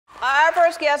Our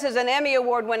first guest is an Emmy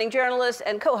Award-winning journalist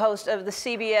and co-host of the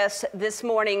CBS This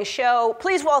Morning show.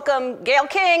 Please welcome Gayle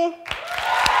King.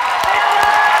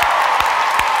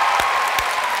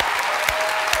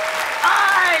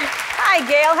 Hi. Hi,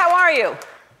 Gayle. How are you?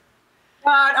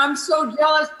 God, I'm so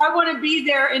jealous. I want to be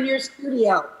there in your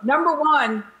studio. Number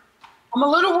one, I'm a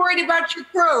little worried about your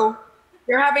crew.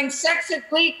 They're having sex at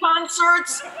Glee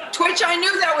concerts. Twitch, I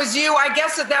knew that was you. I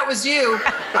guess that was you.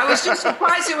 I was just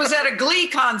surprised it was at a Glee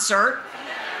concert.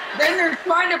 Then they're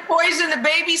trying to poison the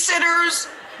babysitters.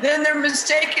 Then they're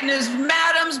mistaken as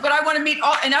madams. But I want to meet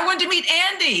I want to meet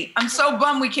Andy. I'm so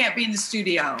bummed we can't be in the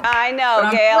studio. I know,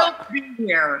 but Gayle. I'm thrilled to be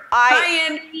here. Hi,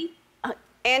 Andy.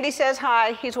 Andy says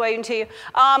hi. He's waving to you.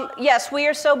 Yes, we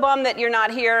are so bummed that you're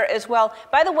not here as well.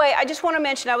 By the way, I just want to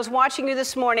mention, I was watching you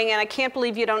this morning, and I can't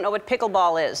believe you don't know what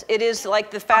pickleball is. It is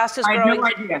like the fastest growing. I have no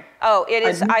idea. Oh, it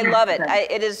is. I love it.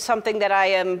 It is something that I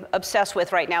am obsessed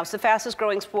with right now. It's the fastest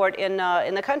growing sport in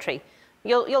the country.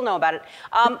 You'll know about it.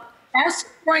 Fastest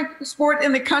growing sport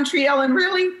in the country, Ellen?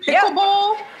 Really?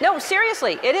 Pickleball? Yeah. No,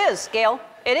 seriously, it is, Gayle.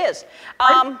 It is.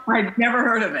 I've never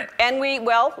heard of it. And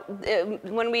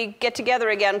when we get together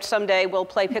again someday, we'll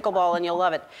play pickleball and you'll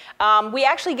love it. We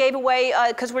actually gave away,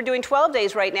 because we're doing 12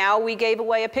 days right now, we gave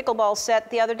away a pickleball set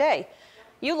the other day.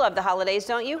 You love the holidays,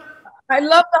 don't you? I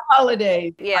love the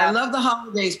holidays. Yeah. I love the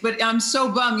holidays, but I'm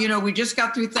so bummed. You know, we just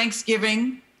got through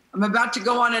Thanksgiving. I'm about to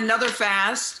go on another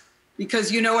fast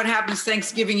because you know what happens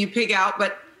Thanksgiving, you pig out,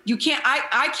 but you can't,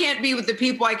 I can't be with the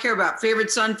people I care about.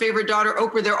 Favorite son, favorite daughter,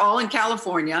 Oprah, they're all in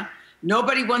California.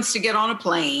 Nobody wants to get on a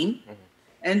plane.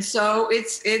 And so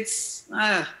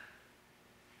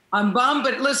I'm bummed,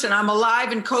 but listen, I'm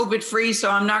alive and COVID free, so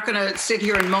I'm not gonna sit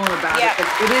here and moan about it, but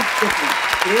it is different.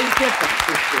 It is different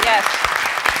for sure. Yes.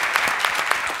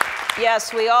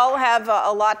 Yes, we all have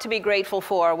a lot to be grateful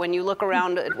for when you look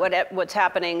around at what's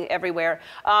happening everywhere.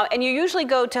 And you usually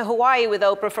go to Hawaii with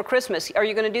Oprah for Christmas. Are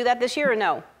you going to do that this year or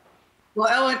no? Well,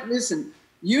 Ellen, listen,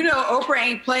 you know Oprah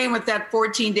ain't playing with that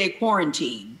 14-day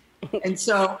quarantine. And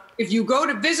so if you go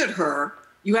to visit her,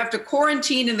 you have to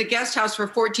quarantine in the guest house for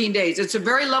 14 days. It's a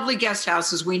very lovely guest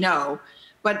house, as we know,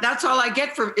 but that's all I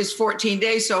get is 14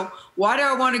 days. So why do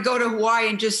I want to go to Hawaii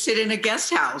and just sit in a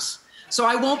guest house? So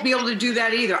I won't be able to do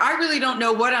that either. I really don't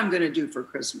know what I'm going to do for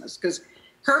Christmas because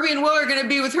Kirby and Will are going to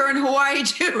be with her in Hawaii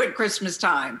too at Christmas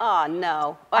time. Oh,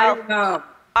 no. I don't know.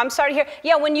 I'm sorry to hear.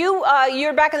 Yeah, when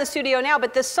you're back in the studio now,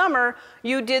 but this summer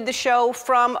you did the show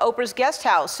from Oprah's guest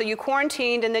house. So you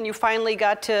quarantined and then you finally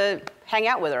got to hang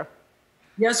out with her.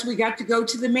 Yes, we got to go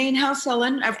to the main house,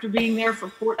 Ellen, after being there for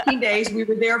 14 days. We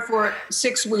were there for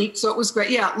 6 weeks, so it was great.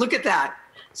 Yeah, look at that.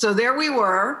 So there we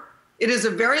were. It is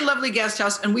a very lovely guest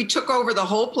house, and we took over the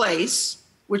whole place,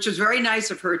 which was very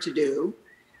nice of her to do.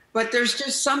 But there's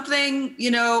just something, you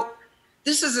know,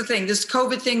 this is the thing, this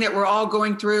COVID thing that we're all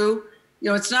going through. You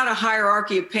know, it's not a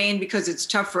hierarchy of pain because it's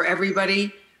tough for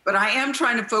everybody, but I am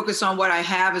trying to focus on what I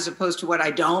have as opposed to what I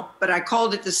don't. But I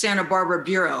called it the Santa Barbara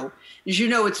Bureau. As you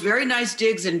know, it's very nice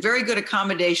digs and very good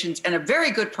accommodations and a very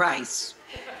good price.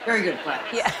 Very good price.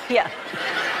 Yeah, yeah.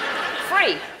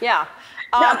 Free, yeah.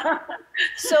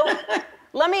 So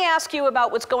let me ask you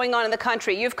about what's going on in the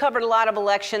country. You've covered a lot of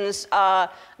elections.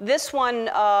 This one,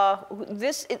 I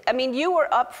mean, you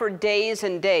were up for days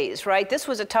and days, right? This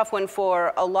was a tough one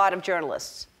for a lot of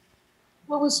journalists.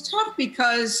 Well, it was tough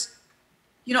because,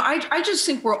 you know, I just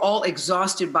think we're all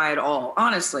exhausted by it all.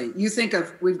 Honestly, you think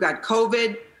of, we've got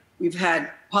COVID, we've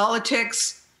had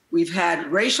politics, we've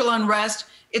had racial unrest.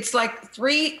 It's like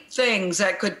three things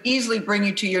that could easily bring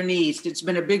you to your knees. It's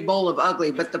been a big bowl of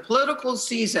ugly, but the political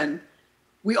season,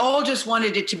 we all just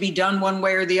wanted it to be done one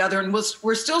way or the other, and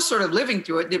we're still sort of living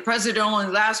through it. The president only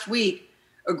last week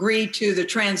agreed to the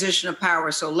transition of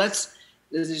power. So the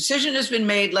decision has been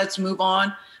made, let's move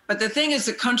on. But the thing is,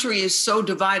 the country is so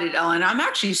divided, Ellen. I'm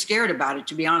actually scared about it,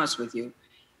 to be honest with you.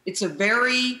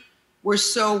 We're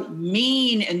so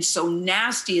mean and so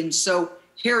nasty and so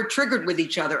hair triggered with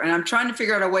each other. And I'm trying to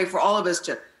figure out a way for all of us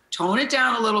to tone it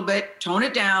down a little bit, tone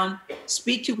it down,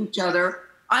 speak to each other.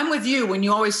 I'm with you when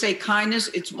you always say kindness.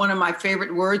 It's one of my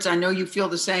favorite words. I know you feel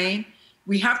the same.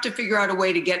 We have to figure out a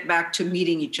way to get back to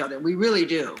meeting each other. We really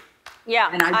do.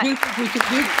 Yeah. And I do think we can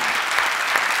do that.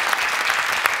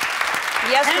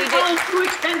 Yes, we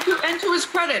did. And to his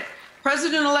credit,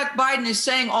 President-elect Biden is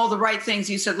saying all the right things.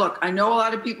 He said, look, I know a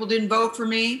lot of people didn't vote for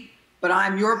me, but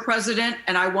I'm your president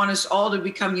and I want us all to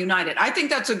become united. I think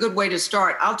that's a good way to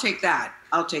start. I'll take that.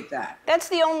 I'll take that. That's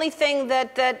the only thing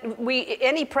that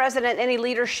any president, any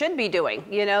leader should be doing.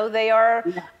 You know, they are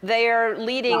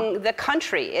leading the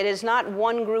country. It is not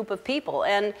one group of people.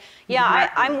 And yeah,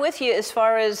 Exactly. I'm with you as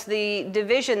far as the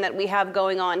division that we have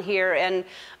going on here. And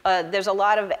there's a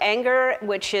lot of anger,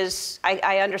 which is,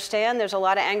 I understand. There's a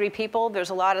lot of angry people. There's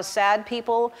a lot of sad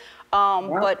people.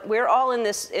 But we're all in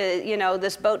this,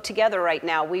 this boat together right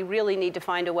now. We really need to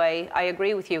find a way. I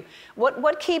agree with you.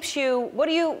 What keeps you?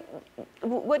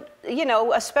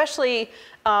 Especially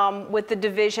with the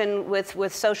division,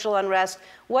 with social unrest.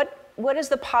 What is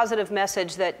the positive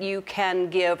message that you can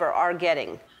give or are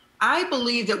getting? I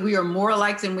believe that we are more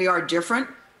alike than we are different.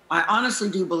 I honestly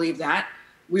do believe that.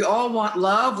 We all want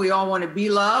love. We all want to be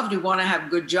loved. We want to have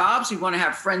good jobs. We want to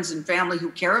have friends and family who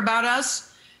care about us.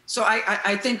 So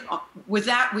I think with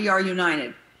that, we are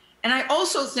united. And I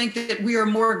also think that we are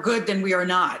more good than we are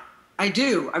not. I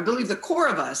do. I believe the core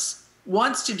of us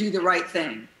wants to do the right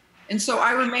thing. And so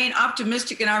I remain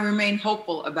optimistic and I remain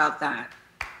hopeful about that.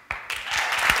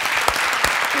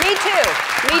 Me too.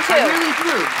 Me too. I really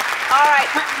do. All right.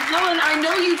 Helen, I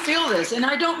know you feel this, and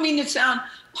I don't mean to sound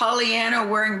Pollyanna,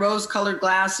 wearing rose-colored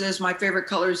glasses. My favorite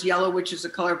color is yellow, which is the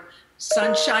color of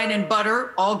sunshine and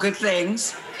butter, all good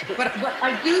things. But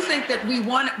I do think that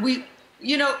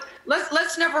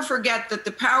let's never forget that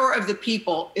the power of the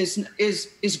people is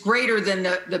greater than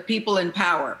the people in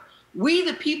power. We,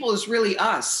 the people, is really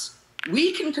us.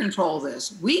 We can control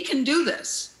this. We can do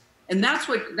this. And that's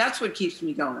what keeps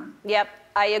me going. Yep,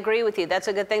 I agree with you. That's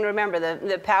a good thing to remember.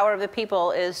 The power of the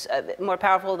people is more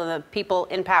powerful than the people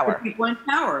in power. The people in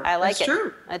power. I like it. That's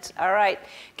true. That's all right.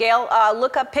 Gayle,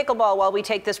 look up pickleball while we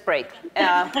take this break.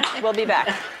 We'll be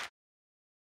back.